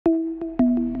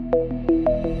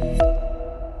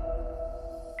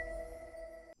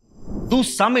Do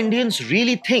some Indians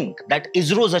really think that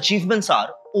ISRO's achievements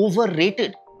are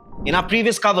overrated? In our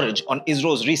previous coverage on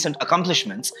ISRO's recent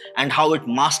accomplishments and how it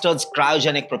masters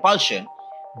cryogenic propulsion,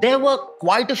 there were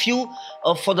quite a few,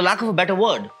 for the lack of a better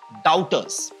word,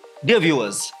 doubters. Dear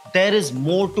viewers, there is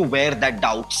more to where that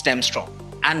doubt stems from.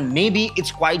 And maybe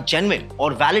it's quite genuine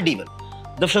or valid even.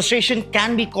 The frustration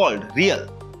can be called real.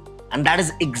 And that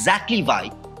is exactly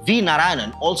why V.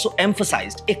 Narayanan also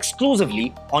emphasized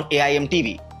exclusively on AIM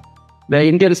TV. The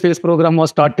Indian space program was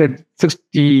started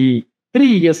 63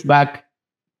 years back.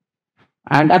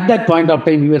 And at that point of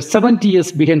time, we were 70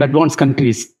 years behind advanced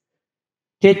countries,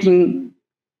 taking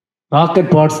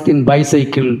rocket pods in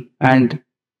bicycle and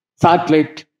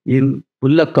satellite in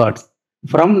bullock carts.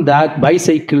 From that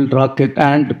bicycle, rocket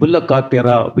and bullock cart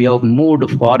era, we have moved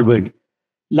forward.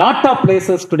 Lot of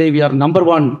places today, we are number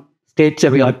one stage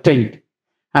we are attained.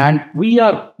 And we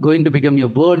are going to become a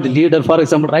world leader. For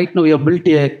example, right now we have built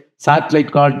a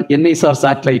satellite called NISR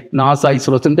satellite, NASA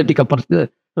ISRO synthetic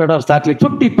radar satellite.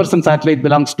 50% satellite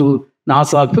belongs to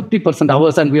NASA, 50%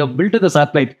 ours, and we have built the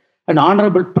satellite. An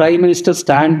honorable Prime Minister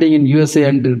standing in USA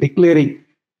and declaring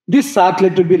this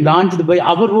satellite will be launched by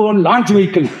our own launch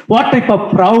vehicle. What type of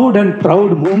proud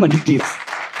movement it is.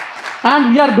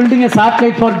 And we are building a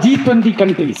satellite for G20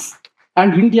 countries.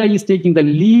 And India is taking the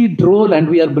lead role, and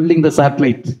we are building the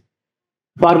satellite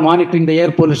for monitoring the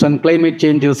air pollution, climate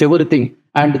changes, everything.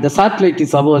 And the satellite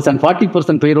is ours, and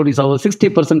 40% payload is ours,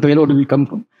 60% payload will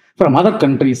come from other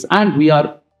countries. And we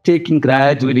are taking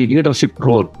gradually leadership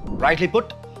role. Rightly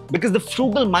put, because the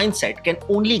frugal mindset can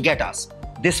only get us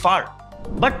this far.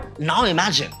 But now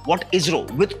imagine what ISRO,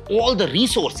 with all the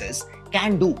resources,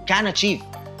 can achieve.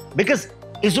 Because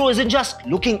ISRO isn't just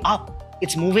looking up.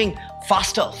 It's moving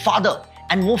faster, farther,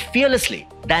 and more fearlessly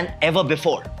than ever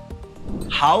before.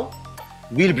 How?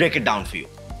 We'll break it down for you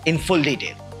in full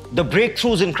detail. The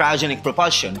breakthroughs in cryogenic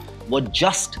propulsion were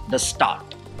just the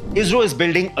start. ISRO is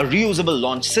building a reusable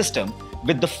launch system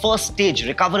with the first stage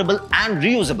recoverable and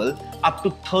reusable up to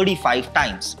 35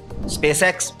 times.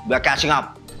 SpaceX, we're catching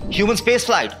up. Human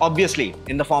spaceflight, obviously,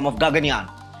 in the form of Gaganyaan.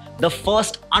 The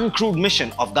first uncrewed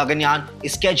mission of Gaganyaan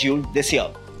is scheduled this year.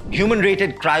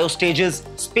 Human-rated cryo stages,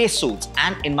 spacesuits,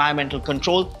 and environmental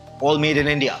control, all made in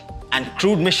India. And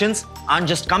crewed missions aren't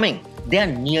just coming, they are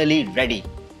nearly ready.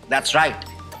 That's right,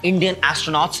 Indian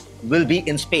astronauts will be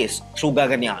in space through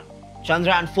Gaganyaan.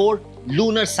 Chandrayaan 4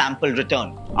 lunar sample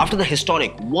return. After the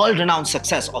historic, world-renowned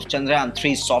success of Chandrayaan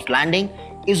 3's soft landing,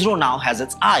 ISRO now has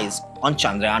its eyes on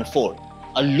Chandrayaan 4,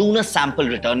 a lunar sample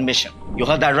return mission. You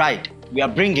heard that right, we are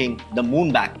bringing the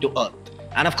moon back to Earth.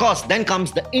 And of course, then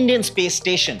comes the Indian Space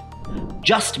Station.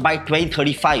 Just by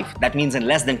 2035, that means in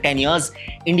less than 10 years,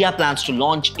 India plans to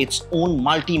launch its own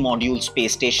multi-module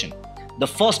space station. The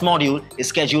first module is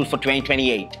scheduled for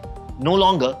 2028. No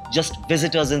longer just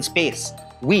visitors in space.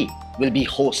 We will be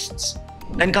hosts.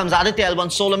 Then comes Aditya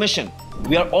L1 solar mission.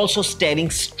 We are also staring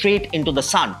straight into the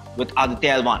sun with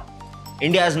Aditya L1.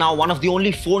 India is now one of the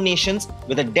only 4 nations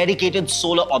with a dedicated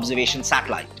solar observation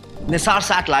satellite. NISR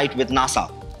satellite with NASA.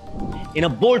 In a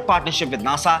bold partnership with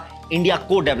NASA, India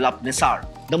co-developed NISR,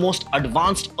 the most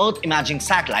advanced Earth imaging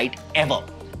satellite ever,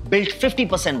 built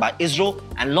 50% by ISRO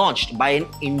and launched by an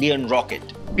Indian rocket.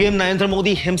 PM Narendra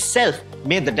Modi himself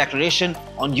made the declaration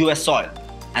on US soil.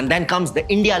 And then comes the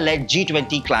India-led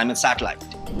G20 climate satellite.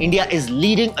 India is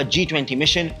leading a G20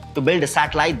 mission to build a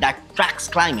satellite that tracks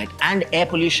climate and air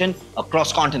pollution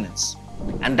across continents.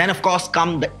 And then of course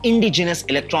come the indigenous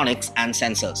electronics and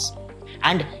sensors.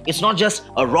 And it's not just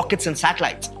rockets and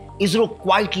satellites. ISRO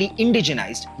quietly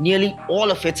indigenized nearly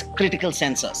all of its critical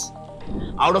sensors.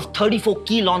 Out of 34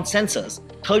 key launch sensors,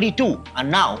 32 are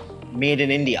now made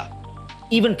in India.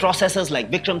 Even processors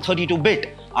like Vikram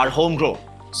 32-bit are homegrown.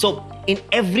 So in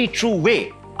every true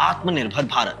way, Atmanirbhar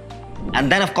Bharat.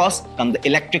 And then of course come the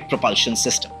electric propulsion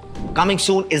system. Coming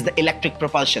soon is the electric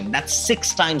propulsion that's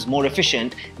 6 times more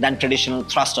efficient than traditional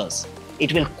thrusters.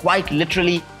 It will quite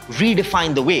literally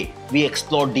redefine the way we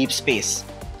explore deep space.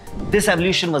 This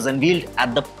evolution was unveiled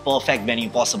at the perfect venue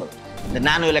possible, the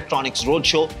Nanoelectronics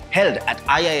Roadshow held at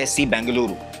IISc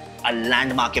Bengaluru, a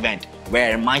landmark event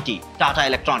where mighty Tata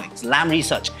Electronics, Lam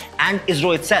Research and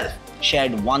ISRO itself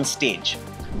shared one stage.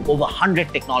 Over 100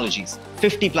 technologies,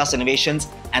 50 plus innovations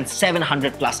and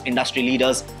 700 plus industry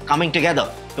leaders coming together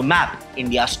to map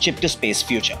India's chip-to-space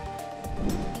future.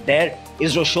 There,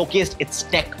 ISRO showcased its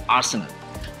tech arsenal.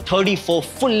 34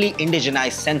 fully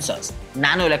indigenized sensors,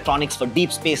 nanoelectronics for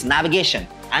deep space navigation,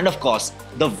 and of course,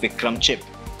 the Vikram chip,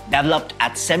 developed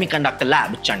at Semiconductor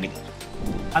Lab, Chandigarh.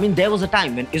 I mean, there was a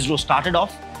time when ISRO started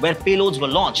off where payloads were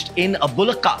launched in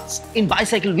bullock carts, in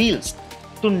bicycle wheels,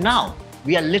 to now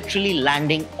We are literally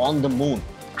landing on the moon,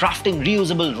 crafting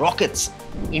reusable rockets.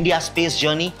 India's space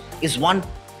journey is one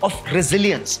of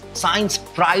resilience, science,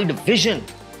 pride, vision.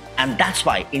 And that's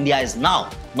why India is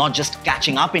now not just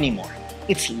catching up anymore,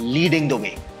 it's leading the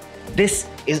way. This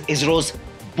is ISRO's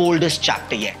boldest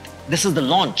chapter yet. This is the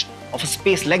launch of a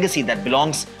space legacy that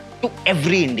belongs to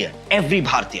every Indian, every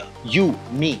Bharatiya, you,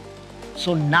 me.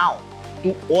 So now,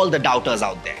 to all the doubters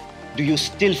out there, do you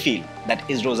still feel that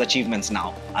ISRO's achievements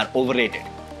now are overrated?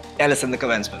 Tell us in the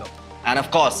comments below. And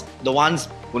of course, the ones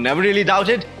who never really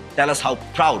doubted, tell us how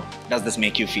proud does this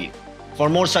make you feel. For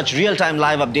more such real-time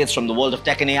live updates from the world of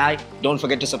tech and AI, don't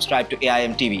forget to subscribe to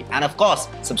AIM TV. And of course,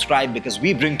 subscribe because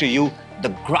we bring to you the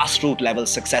grassroots level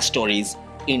success stories,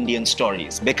 Indian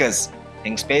stories. Because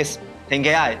think space, think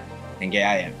AI, think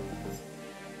AIM.